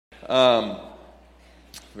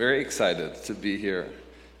Very excited to be here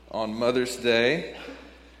on Mother's Day.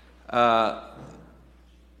 Mother's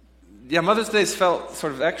Day's felt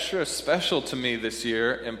sort of extra special to me this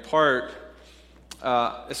year. In part,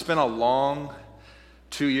 it's been a long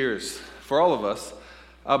 2 years for all of us,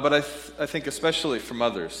 but I think especially for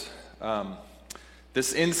mothers.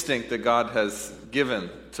 This instinct that God has given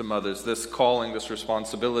to mothers, this calling, this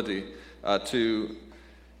responsibility to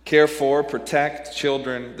care for, protect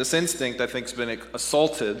children, this instinct, I think, has been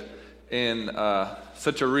assaulted in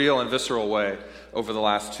such a real and visceral way over the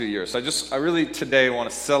last 2 years. So I really today want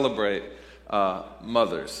to celebrate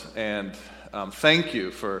mothers and thank you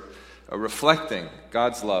for reflecting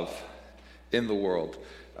God's love in the world.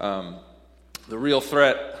 The real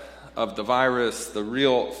threat of the virus, the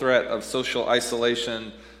real threat of social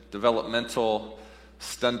isolation, developmental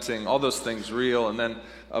stunting, all those things real, and then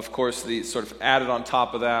of course the sort of added on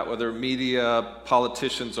top of that, whether media,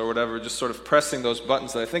 politicians or whatever, just sort of pressing those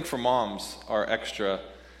buttons that I think for moms are extra.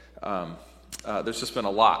 There's just been a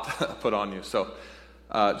lot put on you. So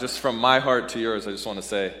just from my heart to yours, I just want to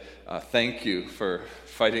say thank you for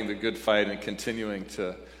fighting the good fight and continuing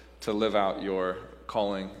to live out your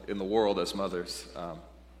calling in the world as mothers.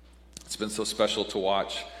 It's been so special to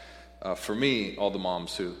watch, for me, all the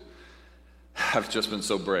moms who have just been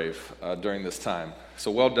so brave during this time.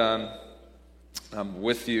 So well done. I'm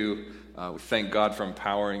with you. We thank God for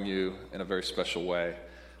empowering you in a very special way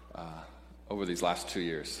over these last 2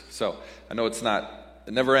 years. So I know it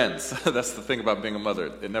never ends. That's the thing about being a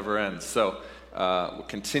mother. It never ends. So we'll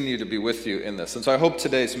continue to be with you in this. And so I hope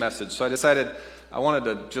today's message. So I decided I wanted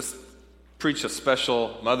to just preach a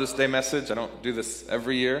special Mother's Day message. I don't do this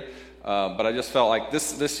every year, but I just felt like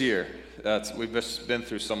this year, we've just been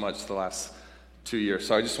through so much the last 2 years.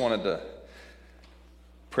 So I just wanted to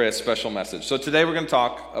pray a special message. So today we're going to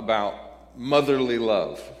talk about motherly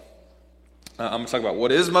love. I'm going to talk about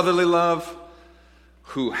what is motherly love,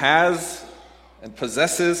 who has and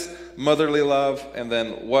possesses motherly love, and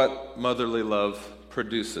then what motherly love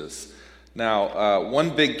produces. Now,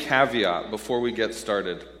 one big caveat before we get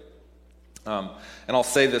started, and I'll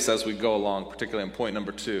say this as we go along, particularly in point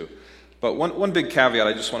number 2, but one big caveat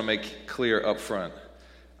I just want to make clear up front.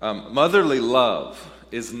 Motherly love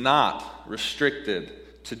is not restricted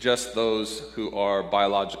to just those who are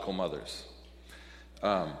biological mothers.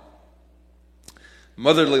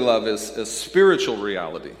 Motherly love is a spiritual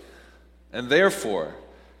reality, and therefore,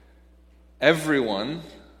 everyone,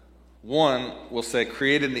 one will say,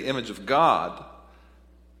 created in the image of God,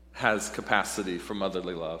 has capacity for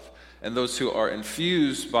motherly love, and those who are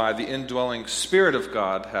infused by the indwelling Spirit of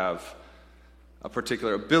God have a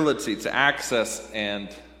particular ability to access and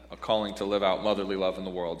a calling to live out motherly love in the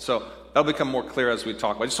world. So that'll become more clear as we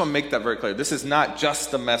talk. I just want to make that very clear. This is not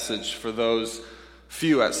just a message for those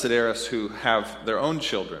few at Sedaris who have their own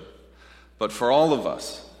children, but for all of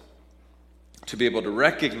us to be able to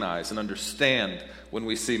recognize and understand when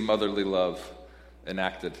we see motherly love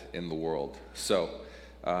enacted in the world. So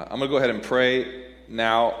I'm going to go ahead and pray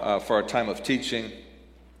now for our time of teaching,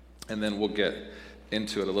 and then we'll get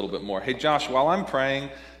into it a little bit more. Hey, Josh, while I'm praying,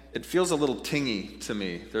 it feels a little tingy to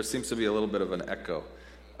me. There seems to be a little bit of an echo.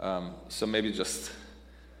 So maybe just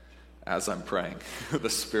as I'm praying, the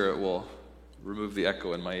Spirit will remove the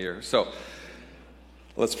echo in my ear. So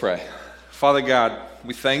let's pray. Father God,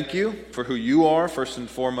 we thank you for who you are, first and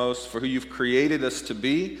foremost, for who you've created us to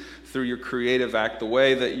be through your creative act, the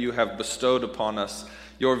way that you have bestowed upon us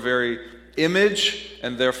your very image,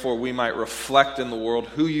 and therefore we might reflect in the world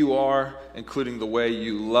who you are, including the way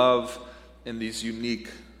you love in these unique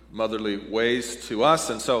motherly ways to us.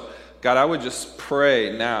 And so, God, I would just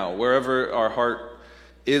pray now, wherever our heart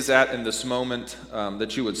is at in this moment,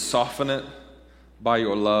 that you would soften it by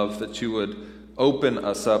your love, that you would open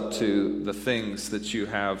us up to the things that you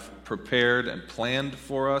have prepared and planned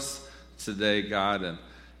for us today, God.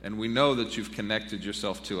 And we know that you've connected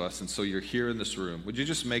yourself to us, and so you're here in this room. Would you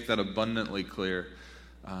just make that abundantly clear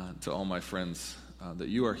to all my friends, that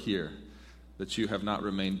you are here, that you have not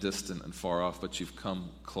remained distant and far off, but you've come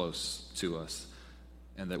close to us,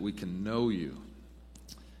 and that we can know you.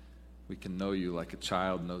 We can know you like a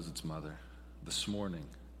child knows its mother this morning,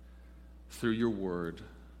 through your word,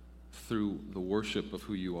 through the worship of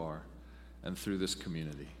who you are, and through this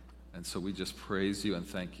community. And so we just praise you and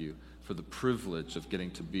thank you for the privilege of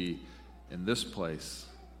getting to be in this place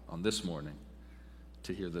on this morning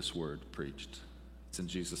to hear this word preached. It's in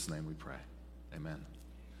Jesus' name we pray. Amen.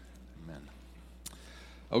 Amen.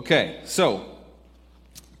 Okay, so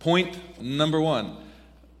point number 1.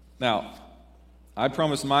 Now, I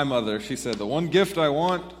promised my mother, she said, the one gift I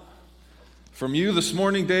want from you this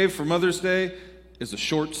morning, Dave, for Mother's Day is a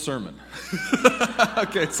short sermon.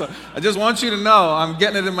 Okay, so I just want you to know I'm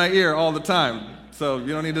getting it in my ear all the time. So you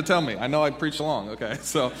don't need to tell me. I know I preach long. Okay,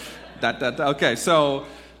 so okay, so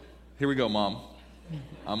here we go, Mom.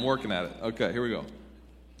 I'm working at it. Okay, here we go.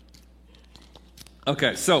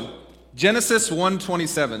 Okay, so Genesis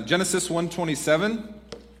 1:27. Genesis 1:27.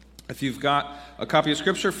 If you've got a copy of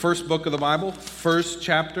Scripture, first book of the Bible, first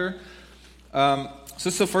chapter. So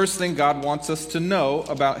this is the first thing God wants us to know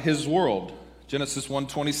about His world. Genesis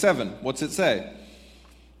 1:27. What's it say?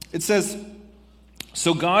 It says,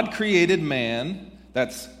 "So God created man,"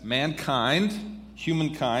 that's mankind,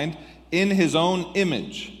 humankind, "in His own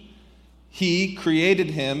image. He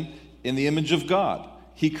created him in the image of God.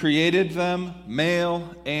 He created them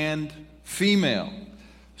male and female."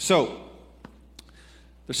 So,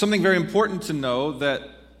 there's something very important to know, that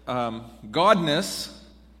godness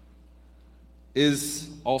is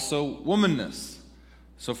also womanness.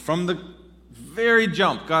 So from the very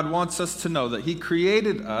jump, God wants us to know that He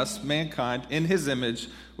created us, mankind, in His image,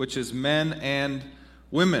 which is men and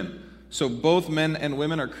women. So both men and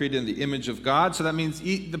women are created in the image of God. So that means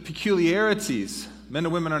the peculiarities. Men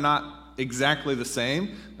and women are not exactly the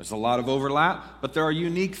same. There's a lot of overlap, but there are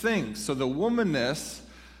unique things. So the womanness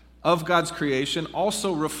of God's creation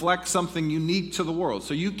also reflects something unique to the world.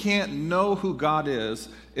 So you can't know who God is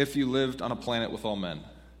if you lived on a planet with all men.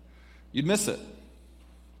 You'd miss it.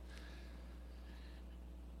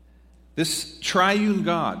 This triune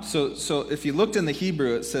God. So if you looked in the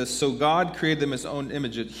Hebrew, it says, "So God created them in His own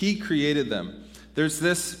image." He created them. There's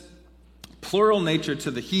this plural nature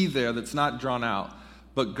to the He there that's not drawn out.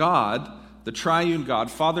 But God, the triune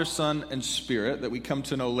God, Father, Son, and Spirit, that we come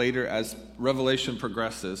to know later as Revelation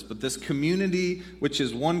progresses, but this community, which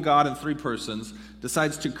is one God in three persons,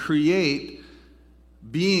 decides to create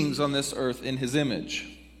beings on this earth in His image.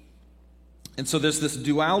 And so there's this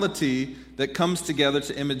duality that comes together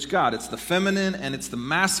to image God. It's the feminine and it's the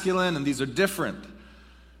masculine, and these are different.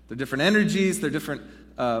 They're different energies, they're different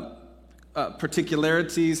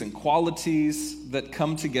particularities and qualities that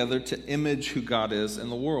come together to image who God is in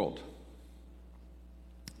the world.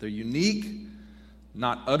 They're unique,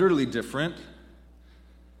 not utterly different,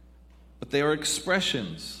 but they are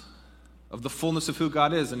expressions of the fullness of who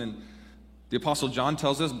God is. And the Apostle John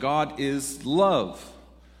tells us God is love.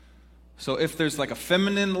 So if there's like a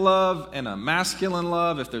feminine love and a masculine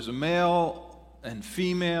love, if there's a male and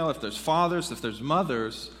female, if there's fathers, if there's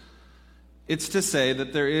mothers, it's to say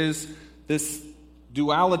that there is this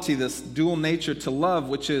duality, this dual nature to love,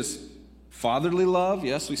 which is fatherly love.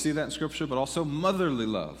 Yes, we see that in Scripture, but also motherly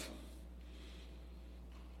love.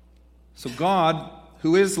 So God,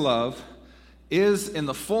 who is love, is in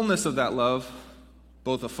the fullness of that love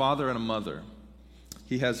both a father and a mother.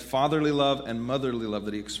 He has fatherly love and motherly love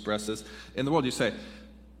that He expresses in the world. You say,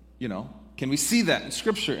 can we see that in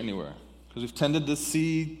Scripture anywhere? Because we've tended to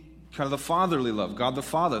see kind of the fatherly love, God the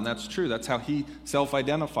Father, and that's true. That's how He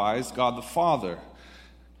self-identifies, God the Father,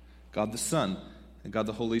 God the Son, and God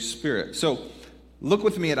the Holy Spirit. So look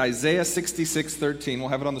with me at Isaiah 66:13. We'll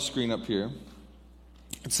have it on the screen up here.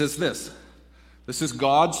 It says this. This is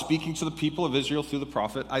God speaking to the people of Israel through the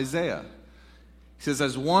prophet Isaiah. He says,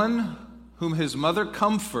 "As one whom his mother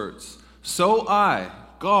comforts, so I,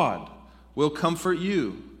 God, will comfort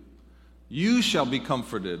you. You shall be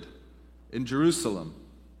comforted in Jerusalem."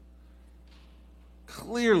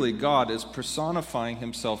 Clearly, God is personifying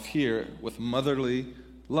Himself here with motherly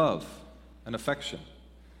love and affection.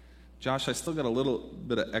 Josh, I still got a little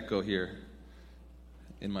bit of echo here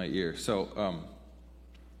in my ear. So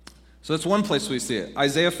that's one place we see it.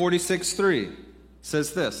 Isaiah 46:3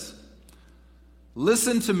 says this.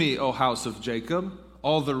 "Listen to me, O house of Jacob,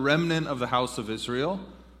 all the remnant of the house of Israel,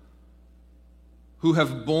 who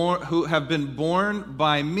have been born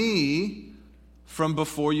by me from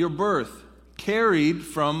before your birth, carried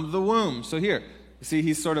from the womb." So here, you see,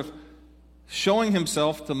 He's sort of showing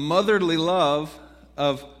Himself the motherly love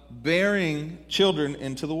of bearing children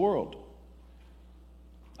into the world.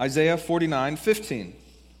 Isaiah 49:15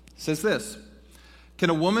 says this.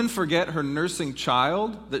 "Can a woman forget her nursing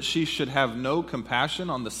child, that she should have no compassion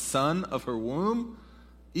on the son of her womb?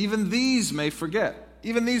 Even these may forget.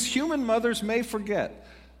 Even these human mothers may forget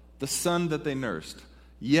the son that they nursed.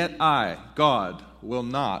 Yet I, God, will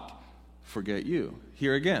not forget you."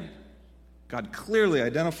 Here again, God clearly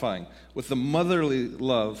identifying with the motherly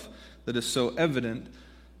love that is so evident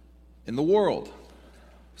in the world.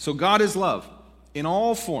 So God is love in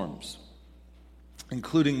all forms,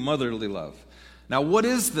 including motherly love. Now, what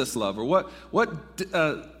is this love? Or what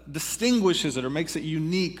distinguishes it or makes it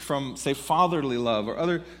unique from, say, fatherly love or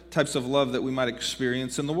other types of love that we might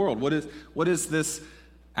experience in the world? What is this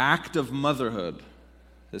act of motherhood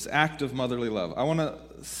this act of motherly love. I want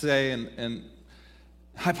to say and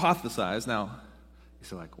hypothesize. Now, you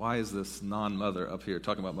say, like, why is this non-mother up here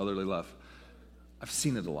talking about motherly love? I've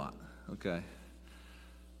seen it a lot, okay?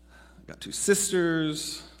 I've got 2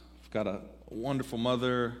 sisters. I've got a wonderful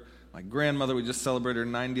mother. My grandmother, we just celebrated her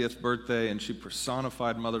 90th birthday, and she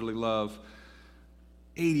personified motherly love.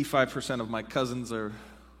 85% of my cousins are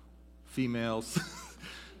females.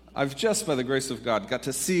 I've just, by the grace of God, got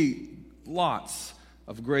to see lots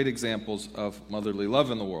of great examples of motherly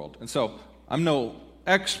love in the world. And so, I'm no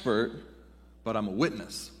expert, but I'm a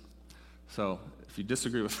witness. So, if you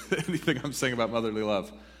disagree with anything I'm saying about motherly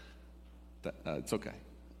love, it's okay.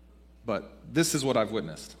 But this is what I've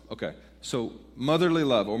witnessed. Okay, so motherly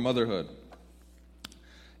love or motherhood,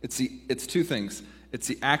 it's 2 things. It's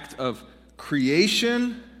the act of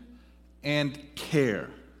creation and care.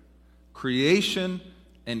 Creation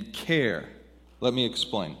and care. Let me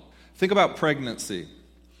explain. Think about pregnancy.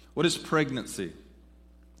 What is pregnancy?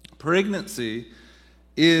 Pregnancy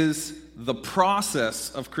is the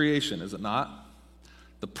process of creation, is it not?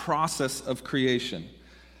 The process of creation.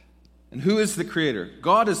 And who is the creator?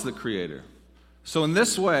 God is the creator. So in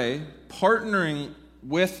this way, partnering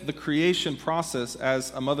with the creation process,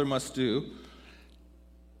 as a mother must do,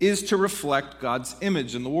 is to reflect God's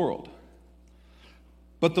image in the world.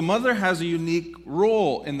 But the mother has a unique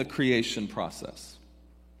role in the creation process.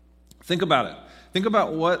 Think about it. Think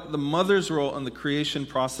about what the mother's role in the creation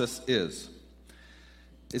process is.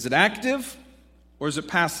 Is it active or is it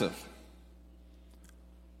passive?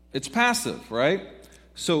 It's passive, right?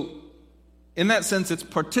 So, in that sense, it's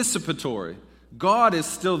participatory. God is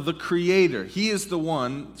still the creator. He is the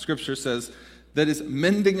one, Scripture says, that is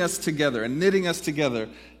mending us together and knitting us together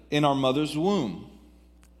in our mother's womb.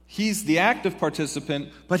 He's the active participant,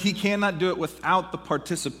 but he cannot do it without the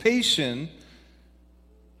participation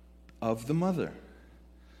of the mother.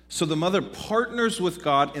 So the mother partners with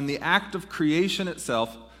God in the act of creation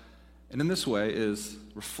itself, and in this way is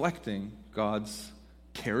reflecting God's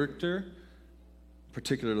character,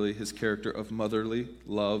 particularly his character of motherly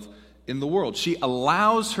love in the world. She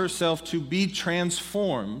allows herself to be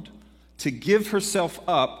transformed, to give herself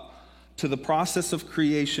up to the process of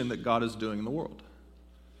creation that God is doing in the world.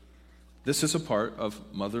 This is a part of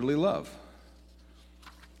motherly love.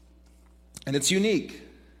 And it's unique.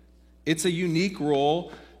 It's a unique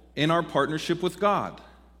role in our partnership with God.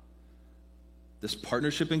 This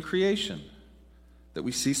partnership in creation that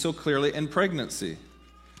we see so clearly in pregnancy.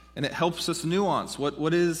 And it helps us nuance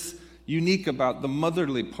what is unique about the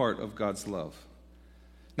motherly part of God's love.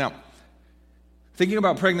 Now, thinking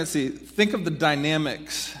about pregnancy, think of the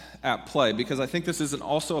dynamics at play, because I think this is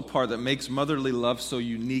also a part that makes motherly love so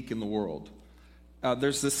unique in the world.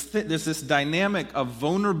 There's this dynamic of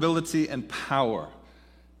vulnerability and power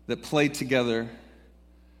that play together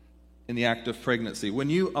in the act of pregnancy. When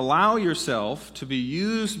you allow yourself to be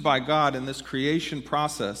used by God in this creation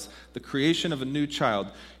process, the creation of a new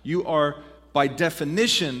child, you are, by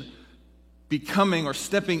definition, becoming or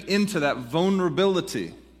stepping into that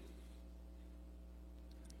vulnerability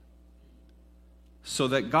so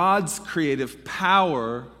that God's creative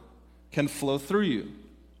power can flow through you.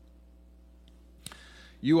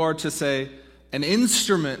 You are, to say, an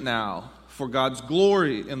instrument now for God's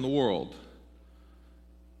glory in the world.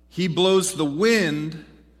 He blows the wind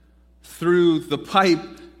through the pipe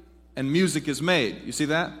and music is made. You see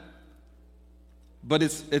that? But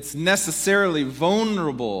it's necessarily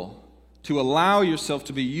vulnerable to allow yourself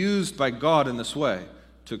to be used by God in this way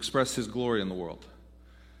to express his glory in the world,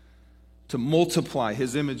 to multiply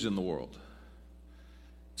his image in the world.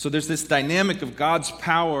 So there's this dynamic of God's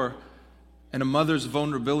power and a mother's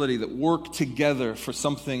vulnerability that work together for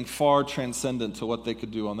something far transcendent to what they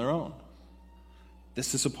could do on their own.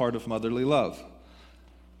 This is a part of motherly love.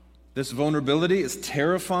 This vulnerability is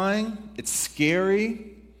terrifying. It's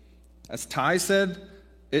scary. As Ty said,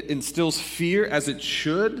 it instills fear, as it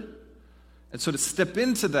should. And so to step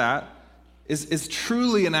into that is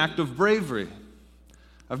truly an act of bravery.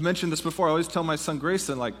 I've mentioned this before. I always tell my son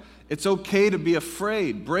Grayson, it's okay to be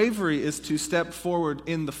afraid. Bravery is to step forward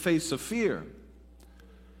in the face of fear.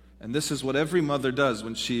 And this is what every mother does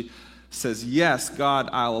when she says, yes, God,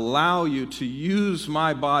 I'll allow you to use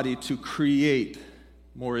my body to create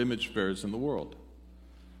more image bearers in the world.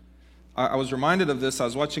 I was reminded of this. I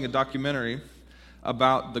was watching a documentary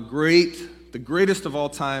about the greatest of all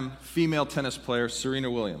time female tennis player,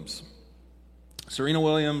 Serena Williams. Serena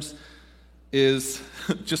Williams is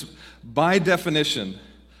just by definition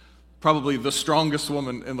probably the strongest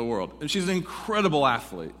woman in the world. And she's an incredible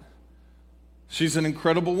athlete. She's an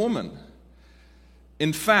incredible woman.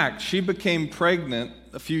 In fact, she became pregnant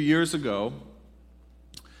a few years ago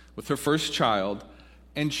with her first child,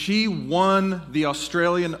 and she won the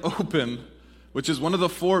Australian Open, which is one of the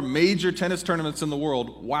 4 major tennis tournaments in the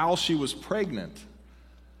world, while she was pregnant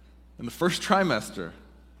in the first trimester.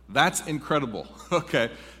 That's incredible. Okay,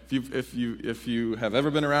 if you have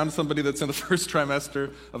ever been around somebody that's in the first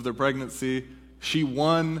trimester of their pregnancy, she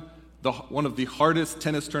won one of the hardest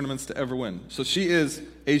tennis tournaments to ever win. So she is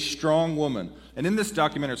a strong woman. And in this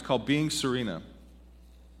documentary, it's called Being Serena.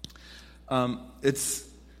 It's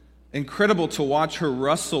incredible to watch her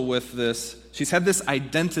wrestle with this. She's had this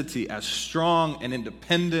identity as strong and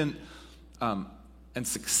independent and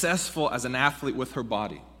successful as an athlete with her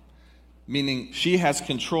body. Meaning she has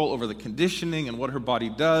control over the conditioning and what her body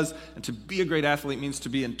does. And to be a great athlete means to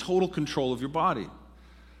be in total control of your body.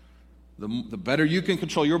 The better you can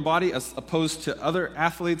control your body as opposed to other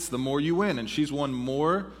athletes, the more you win. And she's won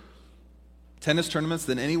more tennis tournaments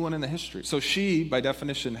than anyone in the history. So she, by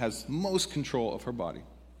definition, has most control of her body.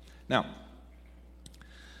 Now,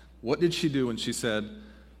 what did she do when she said,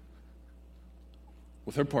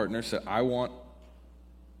 with her partner, said, I want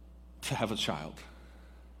to have a child?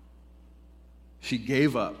 She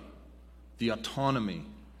gave up the autonomy,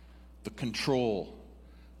 the control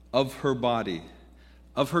of her body,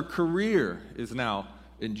 of her career is now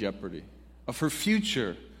in jeopardy, of her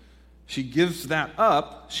future. She gives that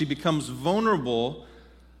up. She becomes vulnerable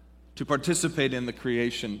to participate in the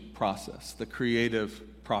creation process, the creative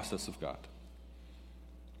process of God.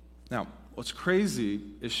 Now, what's crazy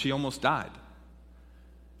is she almost died.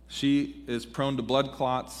 She is prone to blood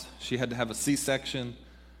clots. She had to have a C-section.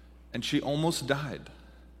 And she almost died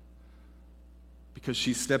because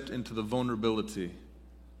she stepped into the vulnerability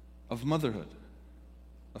of motherhood,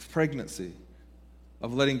 of pregnancy,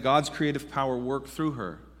 of letting God's creative power work through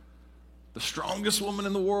her. The strongest woman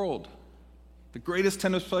in the world, the greatest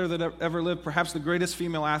tennis player that ever lived, perhaps the greatest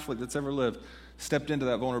female athlete that's ever lived, stepped into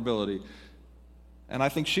that vulnerability. And I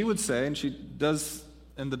think she would say, and she does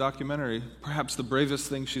in the documentary, perhaps the bravest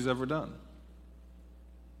thing she's ever done.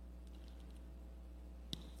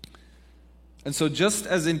 And so just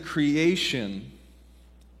as in creation,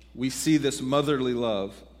 we see this motherly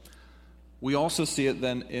love, we also see it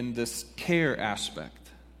then in this care aspect,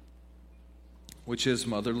 which is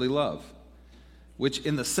motherly love, which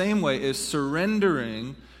in the same way is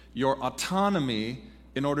surrendering your autonomy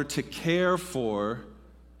in order to care for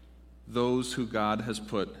those who God has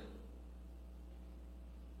put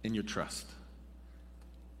in your trust.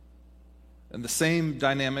 And the same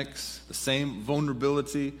dynamics, the same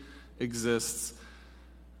vulnerability exists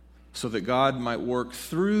so that God might work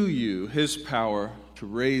through you His power to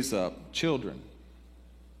raise up children.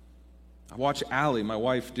 I watch Allie, my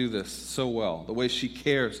wife, do this so well, the way she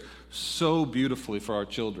cares so beautifully for our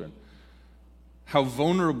children, how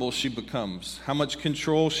vulnerable she becomes, how much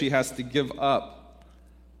control she has to give up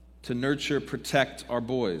to nurture, protect our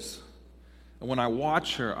boys. And when I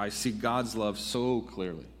watch her, I see God's love so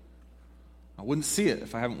clearly. I wouldn't see it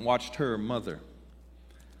if I haven't watched her mother.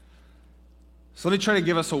 So let me try to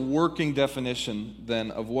give us a working definition then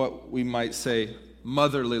of what we might say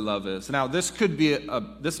motherly love is. Now, this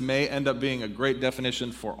may end up being a great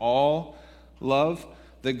definition for all love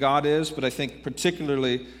that God is, but I think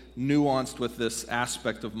particularly nuanced with this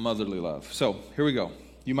aspect of motherly love. So here we go.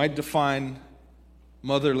 You might define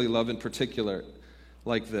motherly love in particular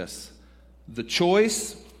like this: the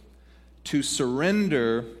choice to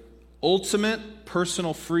surrender ultimate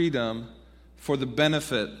personal freedom for the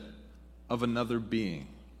benefit of another being.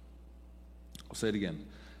 I'll say it again.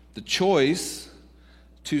 The choice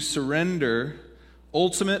to surrender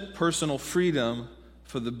ultimate personal freedom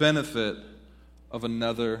for the benefit of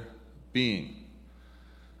another being.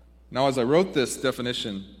 Now, as I wrote this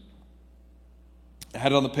definition, I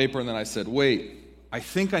had it on the paper and then I said, wait, I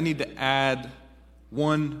think I need to add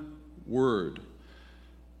one word.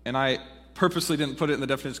 And I purposely didn't put it in the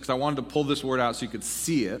definition because I wanted to pull this word out so you could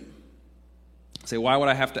see it. Say, why would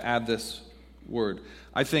I have to add this word?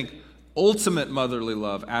 I think ultimate motherly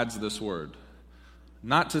love adds this word.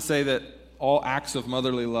 Not to say that all acts of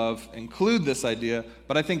motherly love include this idea,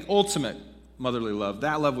 but I think ultimate motherly love,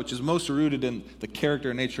 that love which is most rooted in the character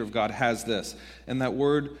and nature of God, has this. And that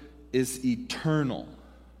word is eternal.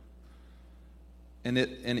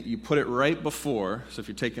 And you put it right before, so if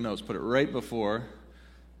you're taking notes, put it right before,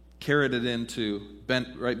 carrot it into,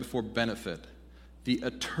 right before benefit. The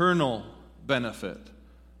eternal benefit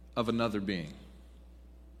of another being.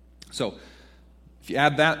 So, if you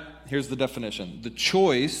add that, here's the definition. The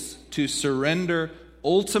choice to surrender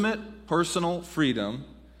ultimate personal freedom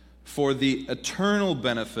for the eternal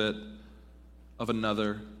benefit of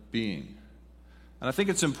another being. And I think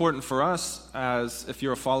it's important for us, as if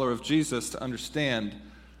you're a follower of Jesus, to understand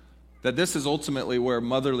that this is ultimately where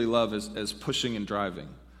motherly love is pushing and driving.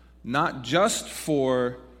 Not just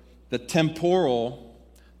for the temporal,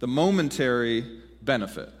 the momentary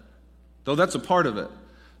benefit, though that's a part of it.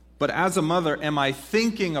 But as a mother, am I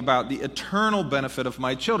thinking about the eternal benefit of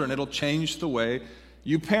my children? It'll change the way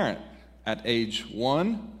you parent at age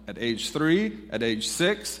 1, at age 3, at age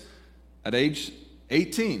 6, at age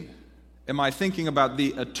 18. Am I thinking about the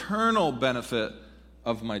eternal benefit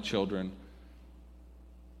of my children?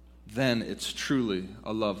 Then it's truly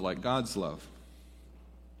a love like God's love.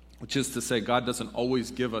 Which is to say, God doesn't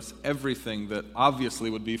always give us everything that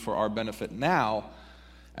obviously would be for our benefit now.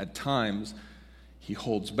 At times, He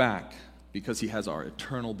holds back because He has our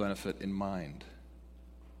eternal benefit in mind.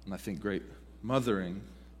 And I think great mothering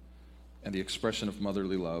and the expression of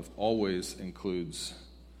motherly love always includes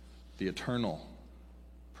the eternal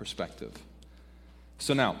perspective.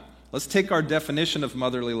 So now, let's take our definition of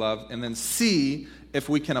motherly love and then see if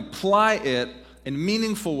we can apply it in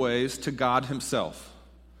meaningful ways to God Himself.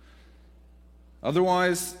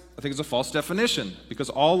 Otherwise, I think it's a false definition because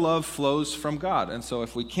all love flows from God. And so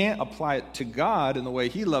if we can't apply it to God in the way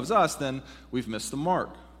He loves us, then we've missed the mark.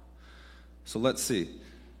 So let's see.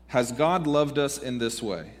 Has God loved us in this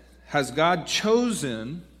way? Has God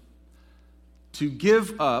chosen to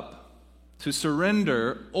give up, to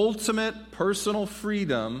surrender ultimate personal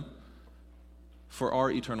freedom for our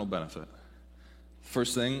eternal benefit?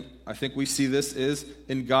 First thing, I think we see this is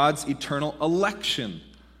in God's eternal election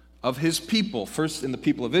of His people. First in the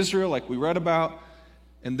people of Israel, like we read about,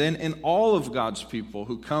 and then in all of God's people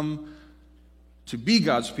who come to be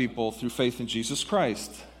God's people through faith in Jesus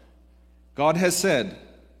Christ. God has said,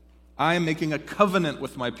 I am making a covenant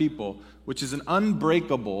with my people, which is an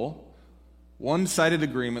unbreakable, one-sided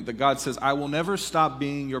agreement that God says, I will never stop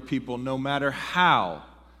being your people no matter how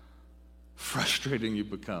frustrating you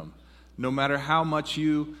become. No matter how much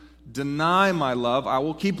you deny my love, I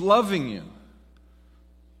will keep loving you.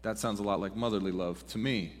 That sounds a lot like motherly love to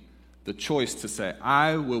me. The choice to say,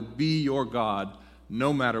 I will be your God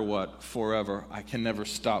no matter what, forever. I can never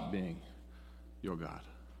stop being your God.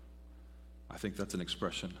 I think that's an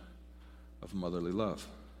expression of motherly love.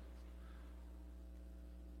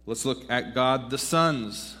 Let's look at God the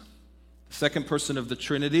Son's, the second person of the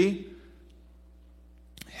Trinity.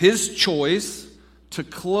 His choice to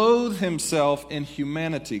clothe Himself in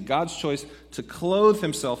humanity. God's choice to clothe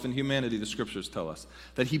Himself in humanity, the Scriptures tell us.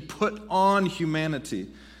 That He put on humanity,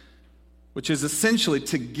 which is essentially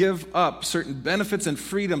to give up certain benefits and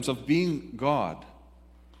freedoms of being God.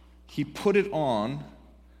 He put it on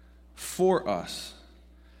for us.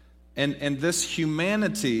 And this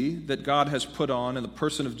humanity that God has put on in the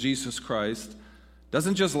person of Jesus Christ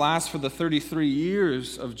doesn't just last for the 33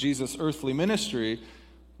 years of Jesus' earthly ministry.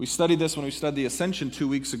 We studied this when we studied the Ascension 2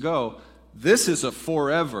 weeks ago. This is a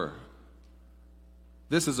forever.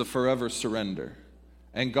 This is a forever surrender.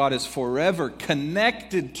 And God is forever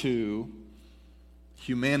connected to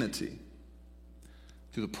humanity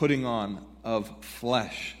through the putting on of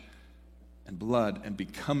flesh and blood and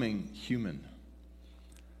becoming human.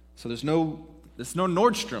 So there's no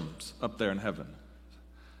Nordstrom's up there in heaven.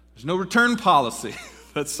 There's no return policy.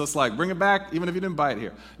 That's just like, bring it back even if you didn't buy it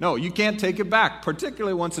here. No, you can't take it back,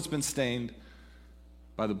 particularly once it's been stained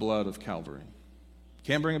by the blood of Calvary.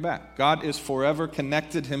 Can't bring it back. God is forever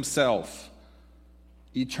connected Himself,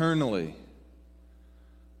 eternally,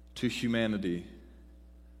 to humanity,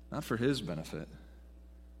 not for His benefit,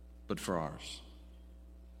 but for ours.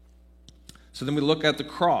 So then we look at the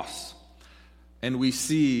cross, and we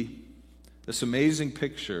see this amazing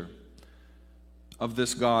picture of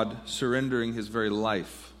this God surrendering His very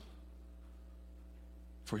life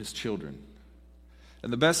for His children.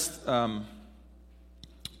 And the best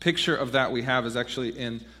picture of that we have is actually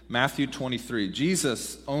in Matthew 23.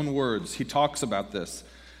 Jesus' own words, He talks about this.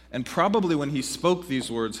 And probably when He spoke these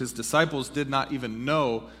words, His disciples did not even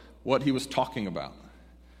know what He was talking about.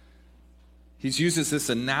 He uses this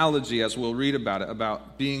analogy, as we'll read about it,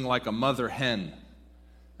 about being like a mother hen.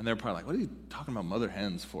 And they're probably like, what are you talking about mother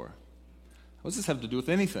hens for? What does this have to do with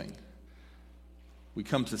anything? We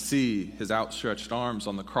come to see His outstretched arms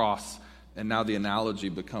on the cross, and now the analogy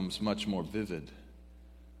becomes much more vivid.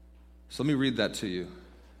 So let me read that to you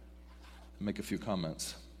and make a few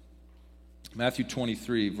comments. Matthew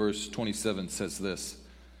 23, verse 27 says this.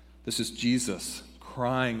 This is Jesus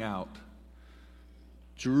crying out,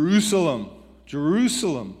 Jerusalem,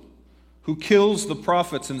 Jerusalem, who kills the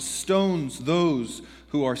prophets and stones those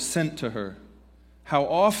who are sent to her. How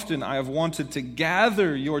often I have wanted to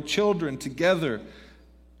gather your children together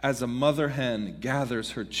as a mother hen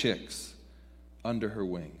gathers her chicks under her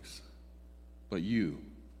wings. But you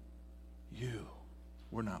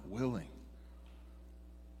were not willing.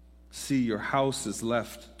 See, your house is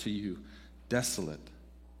left to you desolate.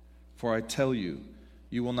 For I tell you,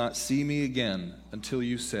 you will not see me again until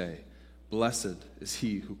you say, blessed is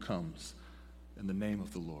he who comes in the name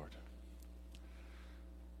of the Lord.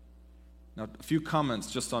 Now, a few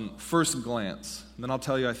comments just on first glance, and then I'll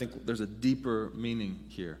tell you I think there's a deeper meaning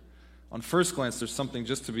here. On first glance, there's something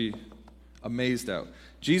just to be amazed at.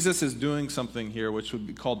 Jesus is doing something here which would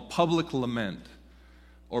be called public lament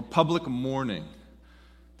or public mourning.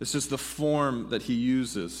 This is the form that he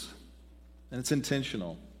uses, and it's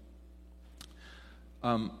intentional.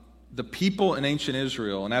 The people in ancient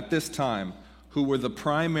Israel, and at this time, who were the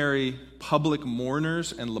primary public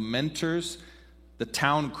mourners and lamenters, the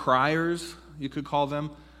town criers, you could call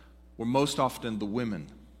them, were most often the women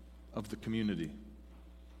of the community.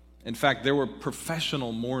 In fact, there were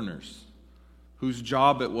professional mourners whose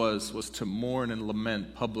job it was to mourn and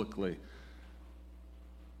lament publicly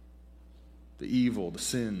the evil, the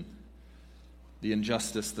sin, the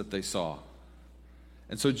injustice that they saw.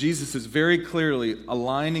 And so Jesus is very clearly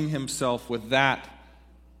aligning himself with that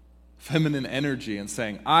feminine energy and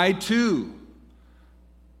saying, I too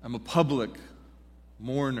am a public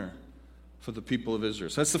mourner for the people of Israel.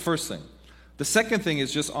 So that's the first thing. The second thing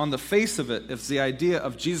is just on the face of it, it's the idea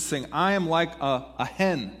of Jesus saying, I am like a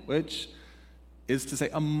hen, which is to say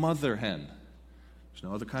a mother hen. There's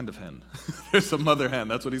no other kind of hen. There's a mother hen.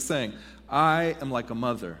 That's what he's saying. I am like a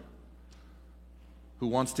mother who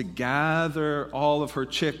wants to gather all of her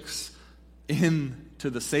chicks into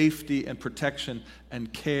the safety and protection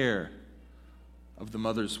and care of the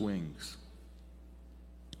mother's wings.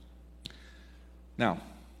 Now,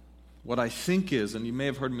 what I think is, and you may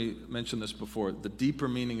have heard me mention this before, the deeper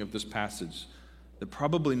meaning of this passage that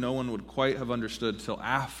probably no one would quite have understood till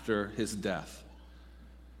after his death,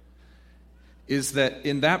 is that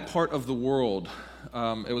in that part of the world,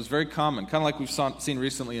 it was very common, kind of like we've seen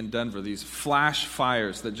recently in Denver, these flash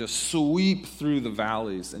fires that just sweep through the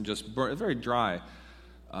valleys and just burn, very dry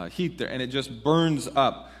heat there, and it just burns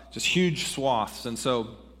up, just huge swaths. And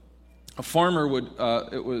so a farmer would,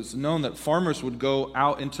 it was known that farmers would go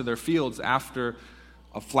out into their fields after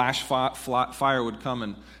a flash fire would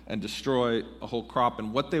come and destroy a whole crop,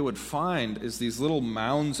 and what they would find is these little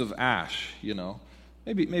mounds of ash,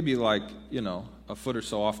 maybe like, a foot or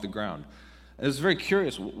so off the ground. It was very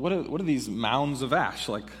curious, what are these mounds of ash?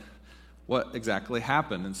 Like, what exactly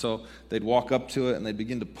happened? And so they'd walk up to it and they'd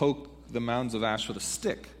begin to poke the mounds of ash with a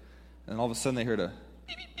stick. And all of a sudden they heard a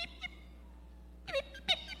beep, beep, beep, beep,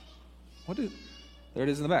 beep, beep, beep. There it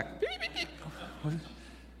is in the back. Beep, beep, beep, beep.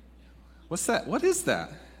 What's that? What is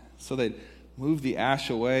that? So they'd move the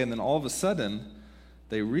ash away, and then all of a sudden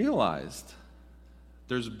they realized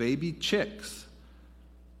there's baby chicks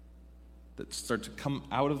that start to come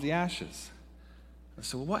out of the ashes.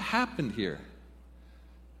 So what happened here? And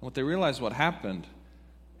what they realized what happened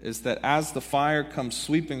is that as the fire comes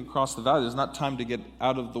sweeping across the valley, there's not time to get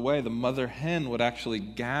out of the way. The mother hen would actually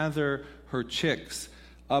gather her chicks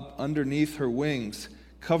up underneath her wings,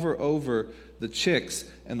 cover over the chicks,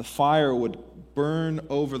 and the fire would burn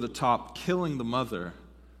over the top, killing the mother,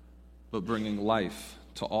 but bringing life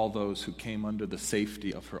to all those who came under the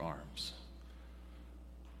safety of her arms.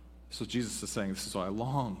 So Jesus is saying, this is why I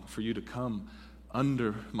long for you to come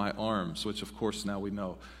under my arms, which of course now we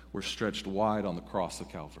know were stretched wide on the cross of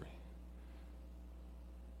Calvary.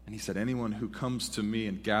 And he said, anyone who comes to me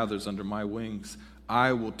and gathers under my wings,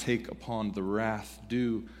 I will take upon the wrath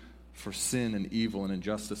due for sin and evil and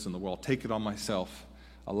injustice in the world. Take it on myself,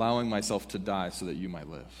 allowing myself to die so that you might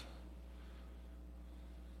live.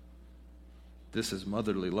 This is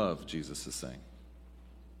motherly love, Jesus is saying.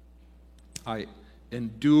 I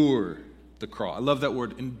endure the cross. I love that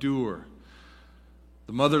word, endure.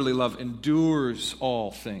 The motherly love endures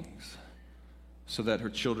all things so that her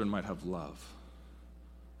children might have love.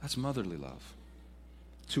 That's motherly love.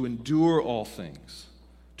 To endure all things,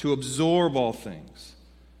 to absorb all things,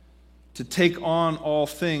 to take on all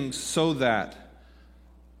things so that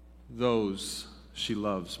those she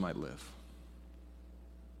loves might live.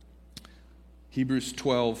 Hebrews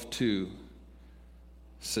 12:2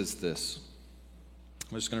 says this.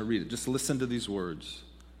 I'm just going to read it. Just listen to these words.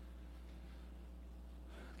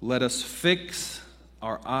 Let us fix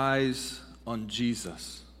our eyes on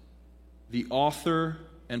Jesus, the author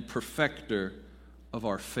and perfecter of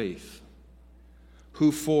our faith,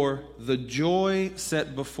 who for the joy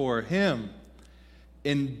set before him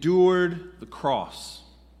endured the cross,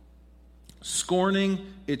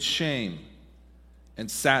 scorning its shame, and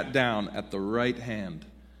sat down at the right hand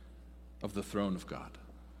of the throne of God.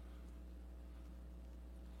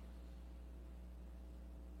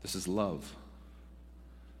 This is love.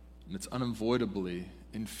 And it's unavoidably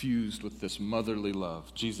infused with this motherly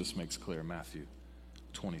love. Jesus makes clear, Matthew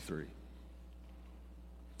 23.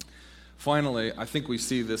 Finally, I think we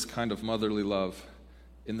see this kind of motherly love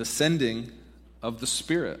in the sending of the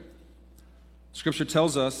Spirit. Scripture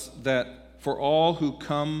tells us that for all who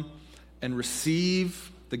come and receive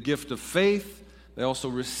the gift of faith, they also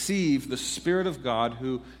receive the Spirit of God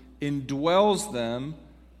who indwells them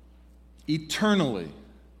eternally.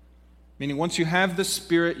 Meaning once you have the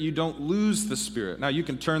Spirit, you don't lose the Spirit. Now you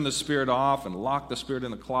can turn the Spirit off and lock the Spirit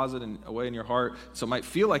in the closet and away in your heart, so it might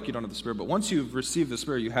feel like you don't have the Spirit, but once you've received the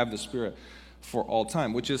Spirit, you have the Spirit for all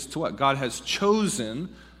time, which is to what? God has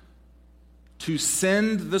chosen to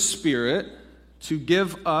send the Spirit to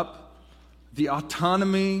give up the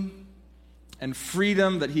autonomy and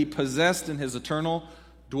freedom that he possessed in his eternal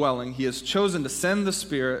dwelling. He has chosen to send the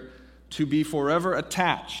Spirit to be forever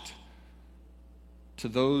attached to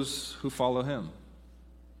those who follow him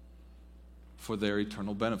for their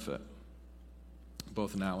eternal benefit,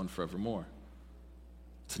 both now and forevermore.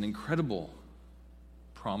 It's an incredible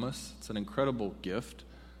promise. It's an incredible gift.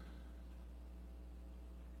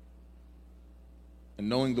 And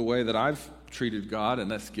knowing the way that I've treated God and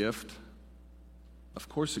this gift, of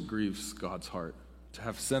course it grieves God's heart to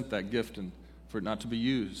have sent that gift and for it not to be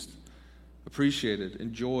used, appreciated,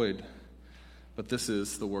 enjoyed. But this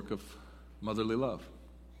is the work of motherly love.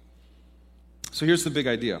 So here's the big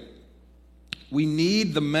idea. We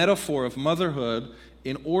need the metaphor of motherhood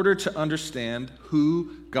in order to understand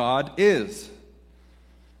who God is.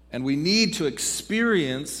 And we need to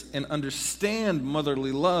experience and understand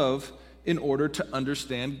motherly love in order to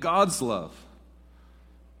understand God's love.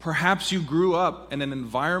 Perhaps you grew up in an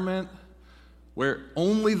environment where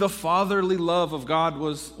only the fatherly love of God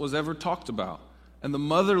was ever talked about, and the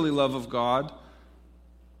motherly love of God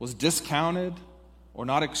was discounted or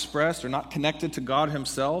not expressed or not connected to God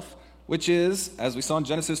himself, which is, as we saw in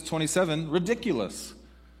Genesis 27, ridiculous.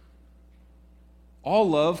 All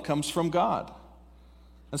love comes from God.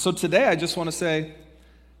 And so today I just want to say,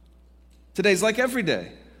 today's like every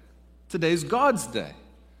day. Today's God's day.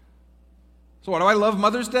 So why do I love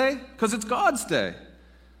Mother's Day? Because it's God's day.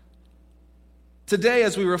 Today,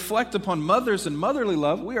 as we reflect upon mothers and motherly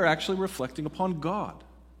love, we are actually reflecting upon God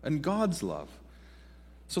and God's love.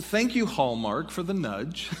 So thank you, Hallmark, for the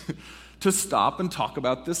nudge to stop and talk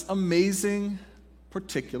about this amazing,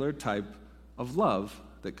 particular type of love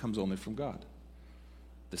that comes only from God.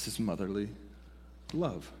 This is motherly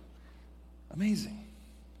love. Amazing.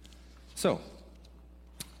 So,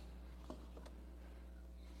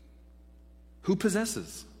 who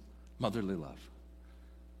possesses motherly love?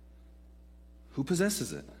 Who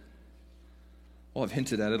possesses it? Well, I've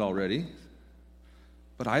hinted at it already,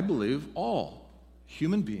 but I believe all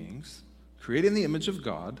human beings created in the image of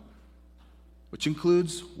God, which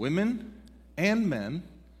includes women and men,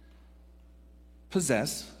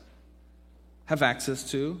 possess, have access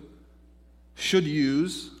to, should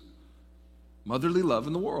use motherly love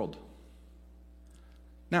in the world.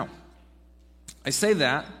 Now, I say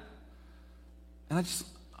that, and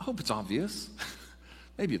I hope it's obvious.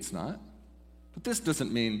 Maybe it's not. But this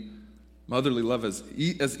doesn't mean motherly love is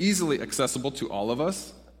as easily accessible to all of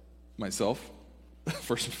us, myself,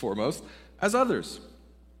 first and foremost, as others.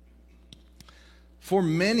 For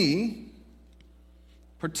many,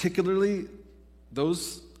 particularly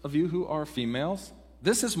those of you who are females,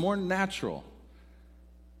 this is more natural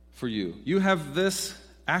for you. You have this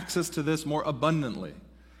access to this more abundantly.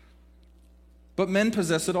 But men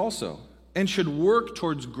possess it also and should work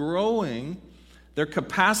towards growing their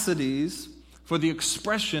capacities for the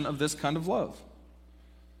expression of this kind of love.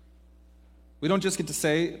 We don't just get to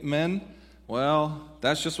say, men, well,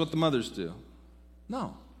 that's just what the mothers do.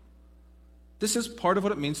 No. This is part of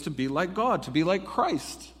what it means to be like God, to be like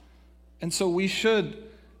Christ. And so we should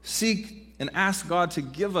seek and ask God to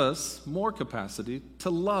give us more capacity to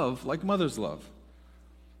love like mothers love.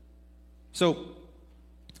 So,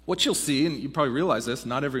 what you'll see, and you probably realize this,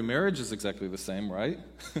 not every marriage is exactly the same, right?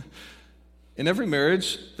 In every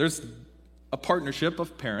marriage, there's a partnership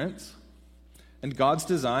of parents, and God's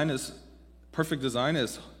design is, perfect design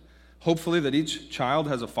is hopefully that each child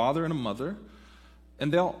has a father and a mother,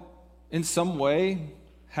 and they'll in some way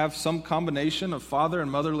have some combination of father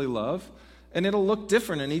and motherly love, and it'll look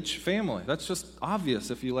different in each family. That's just obvious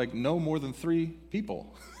if you know more than 3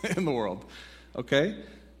 people in the world, okay?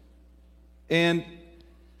 And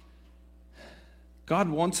God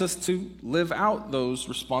wants us to live out those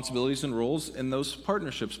responsibilities and roles in those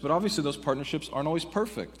partnerships. But obviously those partnerships aren't always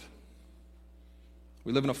perfect.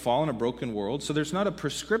 We live in a fallen, a broken world, so there's not a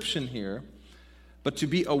prescription here, but to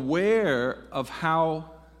be aware of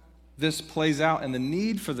how this plays out, and the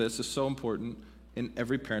need for this is so important in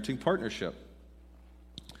every parenting partnership,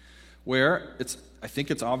 where I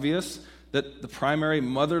think it's obvious that the primary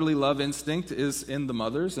motherly love instinct is in the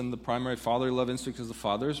mothers and the primary fatherly love instinct is the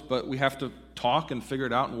fathers, but we have to talk and figure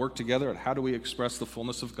it out and work together at how do we express the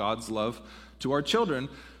fullness of God's love to our children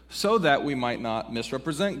so that we might not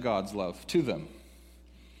misrepresent God's love to them.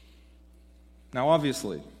 Now,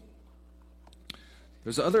 obviously,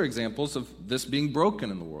 there's other examples of this being broken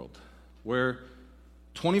in the world, where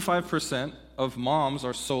 25% of moms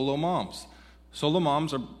are solo moms. Solo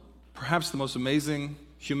moms are perhaps the most amazing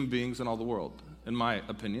human beings in all the world, in my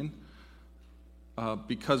opinion,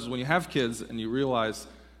 because when you have kids and you realize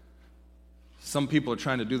some people are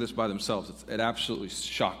trying to do this by themselves, it absolutely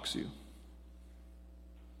shocks you.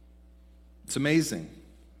 It's amazing.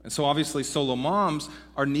 And so obviously solo moms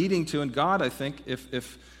are needing to, and God, I think,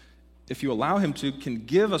 if you allow him to, can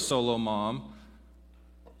give a solo mom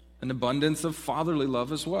an abundance of fatherly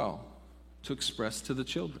love as well to express to the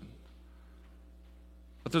children.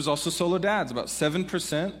 But there's also solo dads. About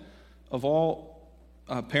 7% of all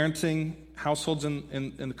parenting households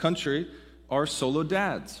in the country are solo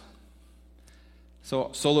dads.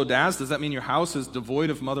 So solo dads, does that mean your house is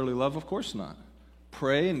devoid of motherly love? Of course not.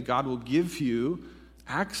 Pray and God will give you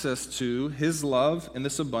access to his love in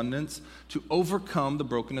this abundance to overcome the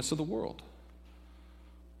brokenness of the world.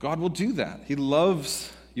 God will do that. He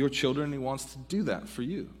loves your children and he wants to do that for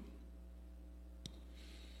you.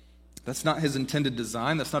 That's not his intended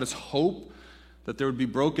design. That's not his hope that there would be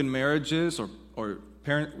broken marriages or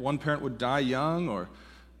one parent would die young. Or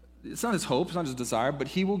it's not his hope. It's not his desire. But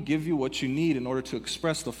he will give you what you need in order to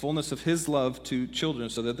express the fullness of his love to children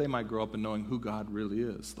so that they might grow up in knowing who God really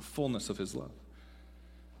is, the fullness of his love.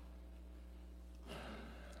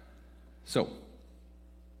 So,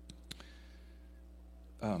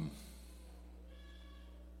 men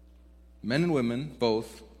and women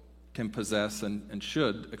both can possess and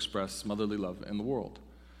should express motherly love in the world.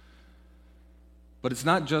 But it's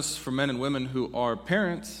not just for men and women who are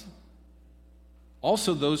parents.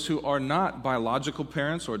 Also, those who are not biological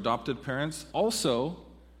parents or adopted parents also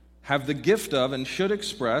have the gift of and should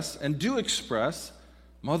express and do express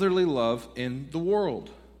motherly love in the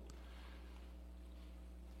world.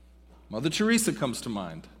 Mother Teresa comes to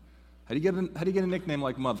mind. How do you get a nickname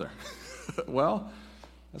like Mother? Well,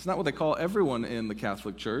 that's not what they call everyone in the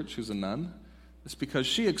Catholic Church who's a nun. It's because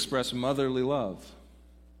she expressed motherly love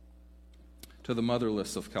to the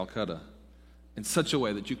motherless of Calcutta in such a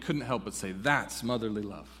way that you couldn't help but say, that's motherly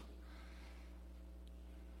love.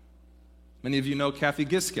 Many of you know Kathy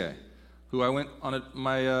Giske, who I went on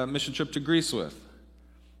my mission trip to Greece with.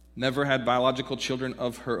 Never had biological children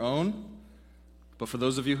of her own, but for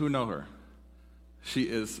those of you who know her, she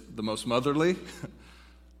is the most motherly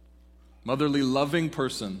loving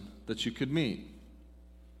person that you could meet.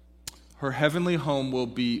 Her heavenly home will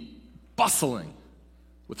be bustling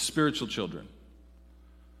with spiritual children.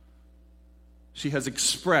 She has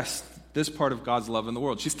expressed this part of God's love in the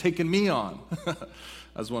world. She's taken me on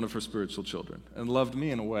as one of her spiritual children and loved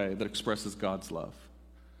me in a way that expresses God's love.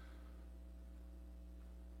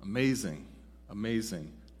 Amazing,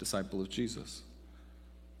 amazing disciple of Jesus.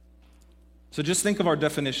 So just think of our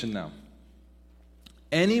definition now.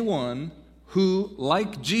 Anyone who,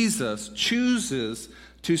 like Jesus, chooses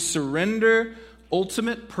to surrender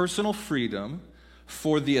ultimate personal freedom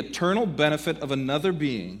for the eternal benefit of another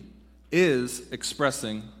being is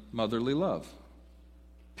expressing motherly love.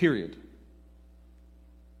 Period.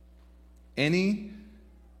 Any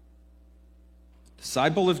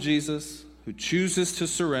disciple of Jesus who chooses to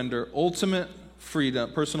surrender ultimate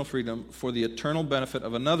freedom, personal freedom, for the eternal benefit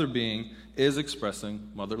of another being is expressing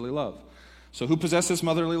motherly love. So who possesses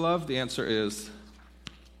motherly love? The answer is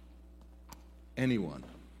anyone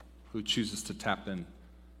who chooses to tap in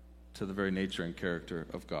to the very nature and character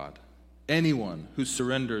of God. Anyone who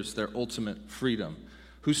surrenders their ultimate freedom,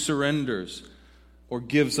 who surrenders or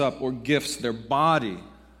gives up or gifts their body,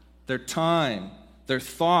 their time, their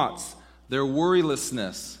thoughts, their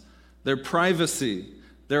worrylessness, their privacy,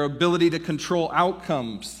 their ability to control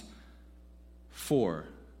outcomes for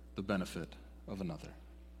the benefit of another.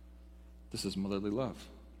 This is motherly love.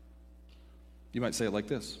 You might say it like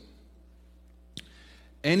this.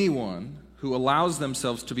 Anyone who allows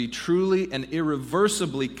themselves to be truly and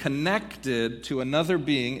irreversibly connected to another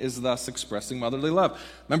being is thus expressing motherly love.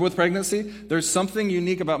 Remember with pregnancy? There's something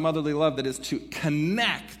unique about motherly love that is to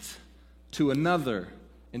connect to another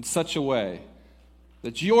in such a way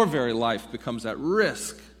that your very life becomes at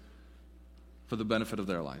risk for the benefit of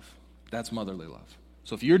their life. That's motherly love.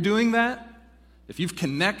 So if you're doing that, if you've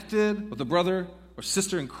connected with a brother or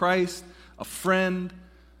sister in Christ, a friend,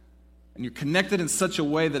 and you're connected in such a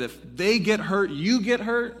way that if they get hurt, you get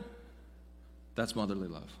hurt, that's motherly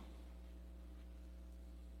love.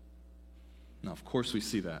 Now, of course, we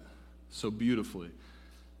see that so beautifully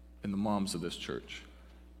in the moms of this church,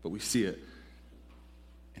 but we see it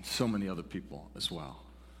in so many other people as well.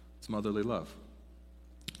 It's motherly love.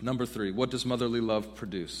 Number 3, what does motherly love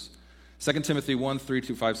produce? 2 Timothy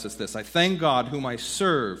 1:3-5 says this, I thank God whom I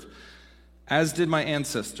serve, as did my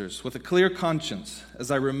ancestors, with a clear conscience,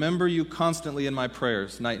 as I remember you constantly in my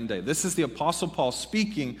prayers night and day. This is the Apostle Paul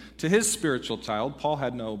speaking to his spiritual child. Paul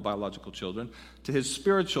had no biological children. To his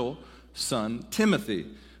spiritual son, Timothy,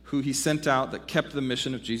 who he sent out that kept the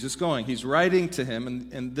mission of Jesus going. He's writing to him,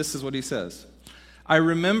 and this is what he says. I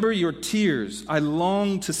remember your tears. I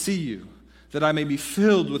long to see you, that I may be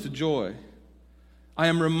filled with joy. I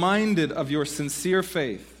am reminded of your sincere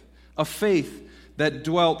faith, a faith that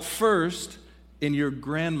dwelt first in your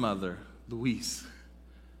grandmother, Louise,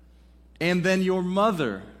 and then your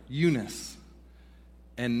mother, Eunice,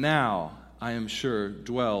 and now, I am sure,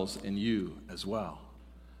 dwells in you as well.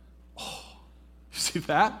 Oh, you see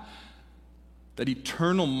that? That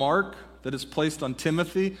eternal mark that is placed on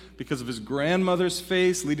Timothy because of his grandmother's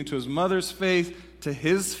faith, leading to his mother's faith, to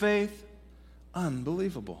his faith.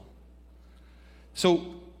 Unbelievable.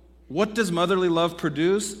 So, what does motherly love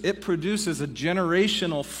produce? It produces a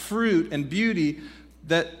generational fruit and beauty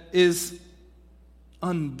that is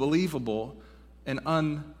unbelievable and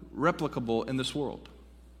unreplicable in this world.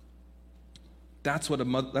 That's what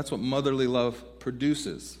motherly love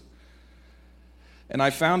produces. And I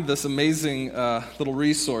found this amazing little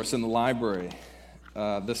resource in the library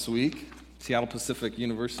this week, Seattle Pacific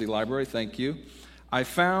University Library, thank you. I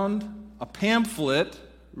found a pamphlet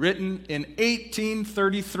written in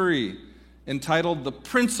 1833 entitled The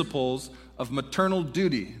Principles of Maternal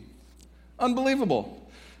Duty. Unbelievable.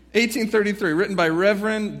 1833, written by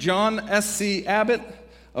Reverend John S.C. Abbott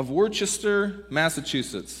of Worcester,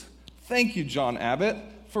 Massachusetts. Thank you, John Abbott,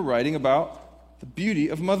 for writing about the beauty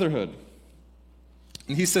of motherhood.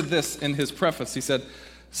 And he said this in his preface. He said,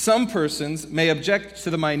 some persons may object to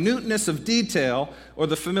the minuteness of detail or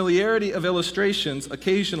the familiarity of illustrations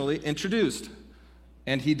occasionally introduced.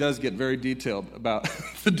 And he does get very detailed about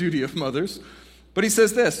the duty of mothers. But he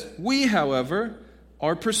says this, we, however,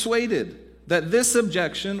 are persuaded that this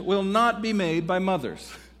objection will not be made by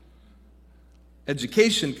mothers.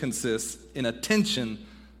 Education consists in attention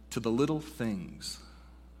to the little things.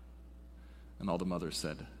 And all the mothers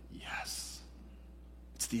said, yes.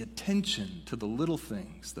 It's the attention to the little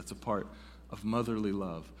things that's a part of motherly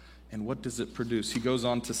love. And what does it produce? He goes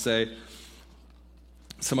on to say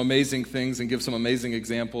some amazing things and give some amazing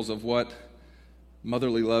examples of what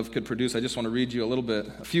motherly love could produce. I just want to read you a little bit.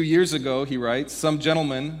 A few years ago, he writes, some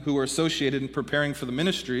gentlemen who were associated in preparing for the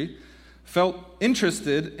ministry felt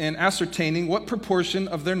interested in ascertaining what proportion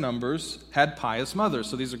of their numbers had pious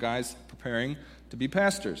mothers. So these are guys preparing to be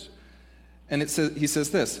pastors. And he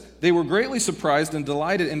says this, they were greatly surprised and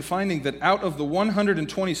delighted in finding that out of the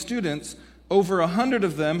 120 students, over 100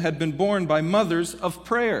 of them had been born by mothers of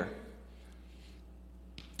prayer.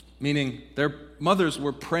 Meaning their mothers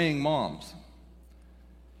were praying moms.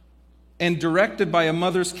 And directed by a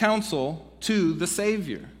mother's counsel to the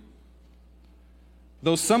Savior.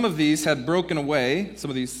 Though some of these had broken away,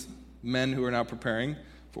 some of these men who are now preparing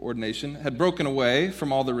for ordination, had broken away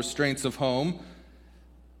from all the restraints of home,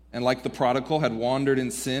 and like the prodigal had wandered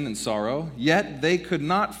in sin and sorrow, yet they could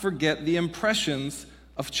not forget the impressions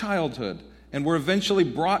of childhood, and were eventually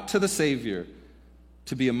brought to the Savior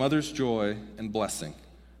to be a mother's joy and blessing.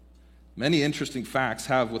 Many interesting facts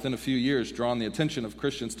have, within a few years, drawn the attention of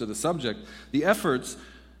Christians to the subject. The efforts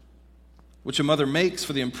which a mother makes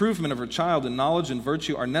for the improvement of her child in knowledge and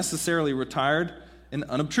virtue are necessarily retired and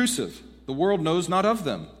unobtrusive. The world knows not of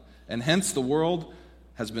them, and hence the world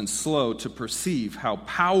has been slow to perceive how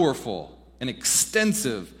powerful and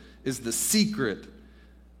extensive is the secret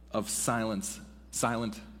of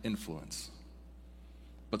silent influence.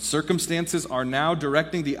 But circumstances are now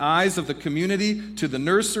directing the eyes of the community to the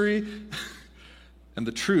nursery, and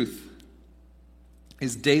the truth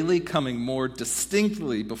is daily coming more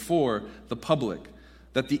distinctly before the public,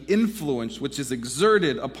 that the influence which is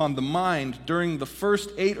exerted upon the mind during the first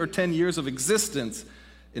 8 or 10 years of existence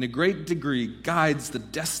in a great degree guides the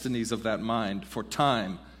destinies of that mind for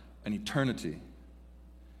time and eternity.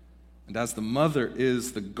 And as the mother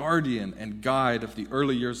is the guardian and guide of the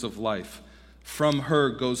early years of life, from her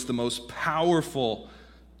goes the most powerful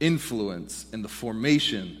influence in the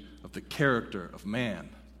formation of the character of man.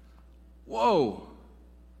 Whoa!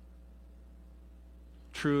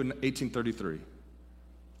 True in 1833.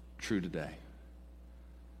 True today.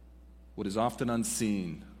 What is often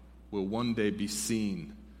unseen will one day be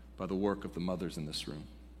seen by the work of the mothers in this room.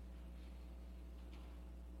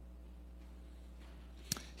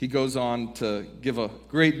 He goes on to give a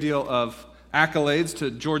great deal of accolades to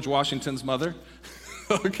George Washington's mother.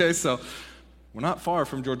 Okay, so we're not far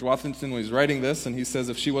from George Washington when he's writing this, and he says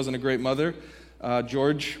if she wasn't a great mother,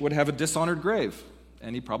 George would have a dishonored grave,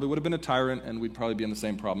 and he probably would have been a tyrant, and we'd probably be in the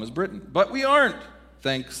same problem as Britain. But we aren't,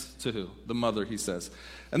 thanks to who? The mother, he says.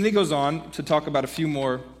 And then he goes on to talk about a few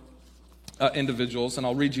more individuals, and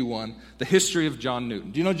I'll read you one. The history of John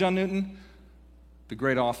Newton. Do you know John Newton? The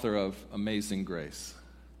great author of Amazing Grace,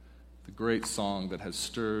 the great song that has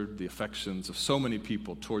stirred the affections of so many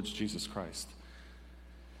people towards Jesus Christ.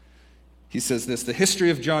 He says this, the history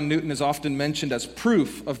of John Newton is often mentioned as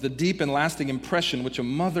proof of the deep and lasting impression which a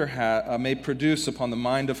mother may produce upon the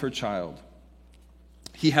mind of her child.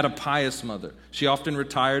 He had a pious mother. She often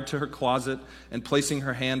retired to her closet and, placing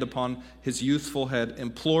her hand upon his youthful head,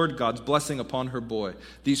 implored God's blessing upon her boy.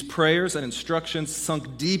 These prayers and instructions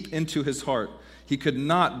sunk deep into his heart. He could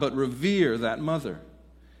not but revere that mother.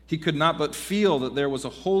 He could not but feel that there was a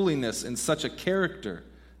holiness in such a character,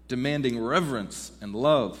 demanding reverence and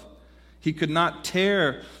love. He could not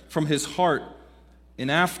tear from his heart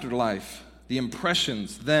in afterlife the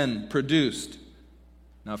impressions then produced.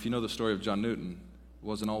 Now, if you know the story of John Newton, it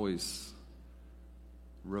wasn't always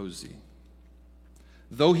rosy.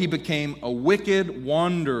 Though he became a wicked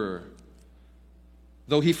wanderer,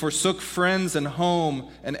 though he forsook friends and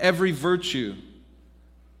home and every virtue,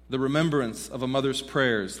 the remembrance of a mother's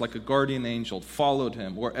prayers, like a guardian angel, followed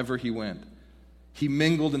him wherever he went. He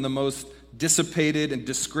mingled in the most dissipated and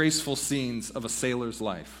disgraceful scenes of a sailor's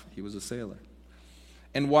life. He was a sailor.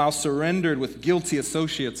 And while surrendered with guilty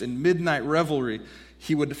associates in midnight revelry,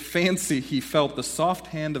 he would fancy he felt the soft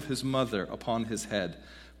hand of his mother upon his head,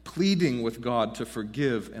 pleading with God to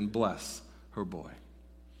forgive and bless her boy.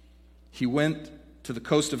 He went to the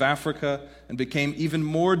coast of Africa and became even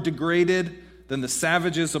more degraded than the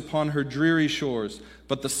savages upon her dreary shores.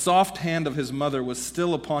 But the soft hand of his mother was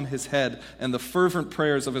still upon his head, and the fervent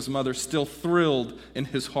prayers of his mother still thrilled in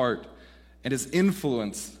his heart. And his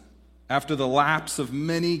influence, after the lapse of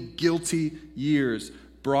many guilty years,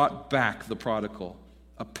 brought back the prodigal,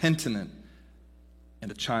 a penitent and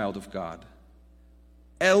a child of God,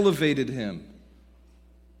 elevated him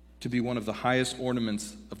to be one of the highest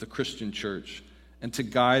ornaments of the Christian church, and to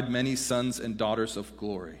guide many sons and daughters of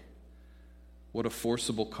glory. What a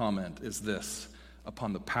forcible comment is this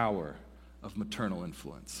upon the power of maternal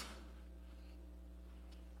influence.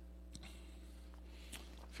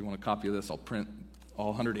 If you want a copy of this, I'll print all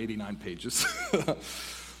 189 pages.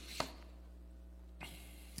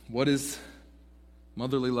 What does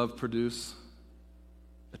motherly love produce?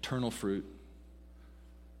 Eternal fruit,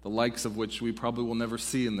 the likes of which we probably will never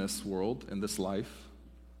see in this world, in this life.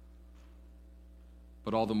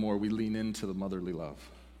 But all the more we lean into the motherly love.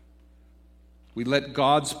 We let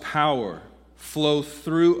God's power flow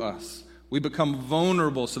through us. We become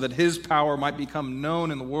vulnerable so that His power might become known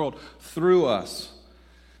in the world through us.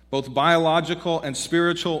 Both biological and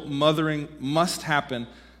spiritual mothering must happen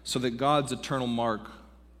so that God's eternal mark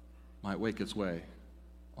might wake its way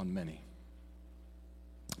on many.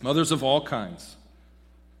 Mothers of all kinds,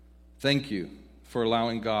 thank you for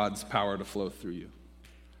allowing God's power to flow through you.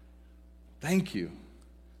 Thank you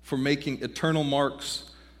for making eternal marks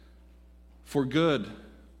for good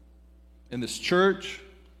in this church,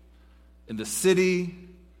 in the city,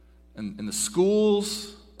 and in the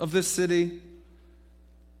schools of this city.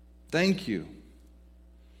 Thank you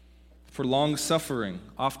for long suffering,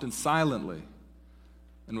 often silently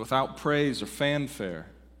and without praise or fanfare,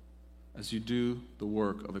 as you do the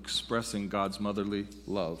work of expressing God's motherly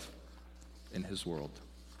love in His world.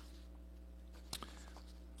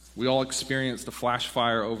 We all experienced a flash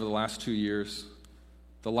fire over the last 2 years,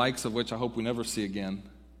 the likes of which I hope we never see again.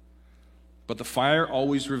 But the fire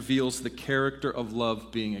always reveals the character of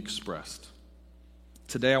love being expressed.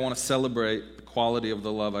 Today I want to celebrate the quality of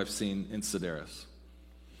the love I've seen in Sedaris,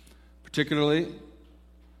 particularly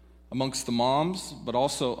amongst the moms, but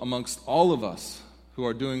also amongst all of us who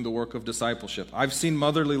are doing the work of discipleship. I've seen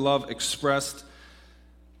motherly love expressed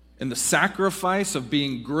in the sacrifice of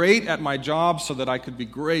being great at my job so that I could be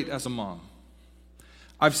great as a mom.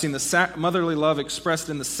 I've seen the motherly love expressed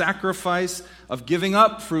in the sacrifice of giving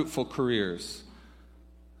up fruitful careers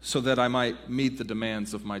so that I might meet the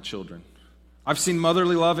demands of my children. I've seen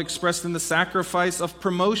motherly love expressed in the sacrifice of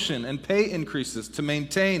promotion and pay increases to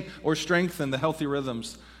maintain or strengthen the healthy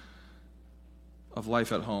rhythms of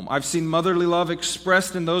life at home. I've seen motherly love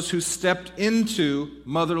expressed in those who stepped into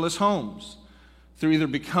motherless homes through either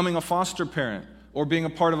becoming a foster parent or being a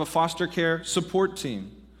part of a foster care support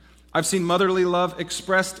team. I've seen motherly love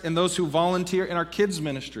expressed in those who volunteer in our kids'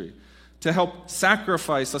 ministry to help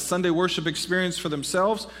sacrifice a Sunday worship experience for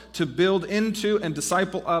themselves to build into and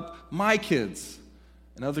disciple up my kids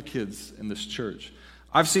and other kids in this church.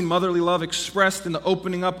 I've seen motherly love expressed in the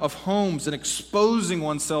opening up of homes and exposing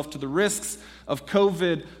oneself to the risks of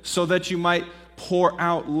COVID so that you might pour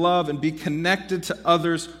out love and be connected to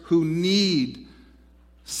others who need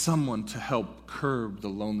someone to help curb the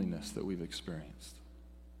loneliness that we've experienced.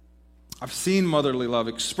 I've seen motherly love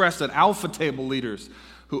expressed at Alpha Table leaders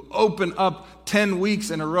who open up 10 weeks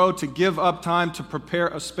in a row to give up time to prepare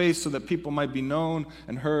a space so that people might be known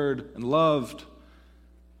and heard and loved.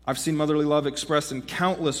 I've seen motherly love expressed in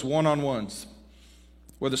countless one-on-ones,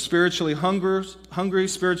 whether spiritually hungry,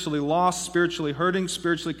 spiritually lost, spiritually hurting,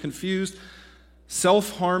 spiritually confused,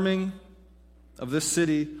 self-harming of this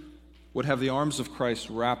city would have the arms of Christ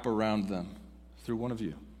wrap around them through one of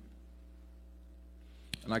you.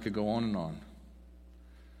 And I could go on and on.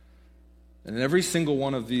 And in every single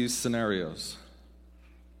one of these scenarios,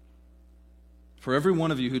 for every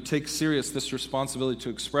one of you who takes serious this responsibility to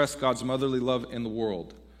express God's motherly love in the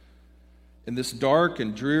world, in this dark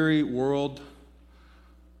and dreary world,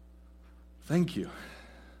 thank you.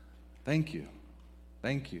 Thank you.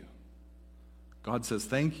 Thank you. God says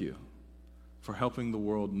thank you for helping the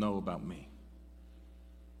world know about me.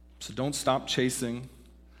 So don't stop chasing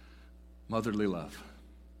motherly love.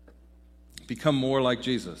 Become more like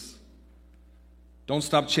Jesus. Don't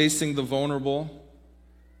stop chasing the vulnerable.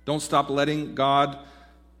 Don't stop letting God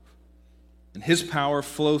and His power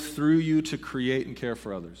flow through you to create and care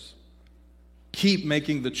for others. Keep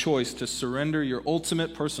making the choice to surrender your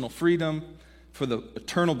ultimate personal freedom for the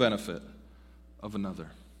eternal benefit of another.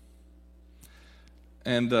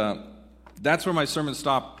 And that's where my sermon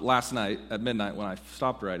stopped last night at midnight when I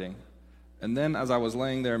stopped writing. And then as I was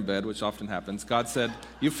laying there in bed, which often happens, God said,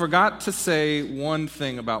 "You forgot to say one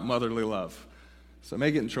thing about motherly love." So I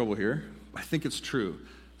may get in trouble here. I think it's true.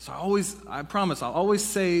 So I promise, I'll always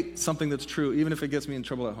say something that's true, even if it gets me in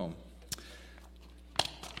trouble at home.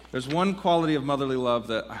 There's one quality of motherly love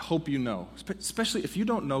that I hope you know, especially if you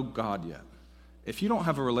don't know God yet. If you don't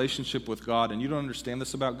have a relationship with God and you don't understand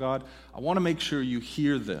this about God, I want to make sure you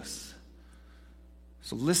hear this.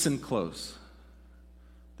 So listen close.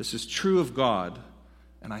 This is true of God,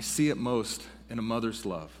 and I see it most in a mother's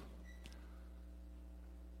love.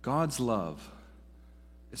 God's love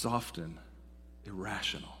is often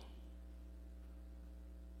irrational.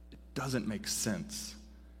 It doesn't make sense.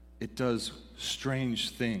 It does strange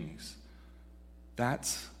things.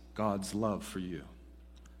 That's God's love for you.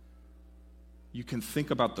 You can think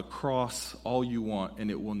about the cross all you want, and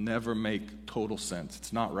it will never make total sense.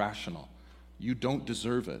 It's not rational. You don't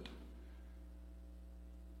deserve it.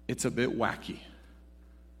 It's a bit wacky.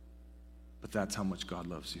 But that's how much God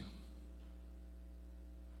loves you.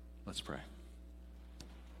 Let's pray.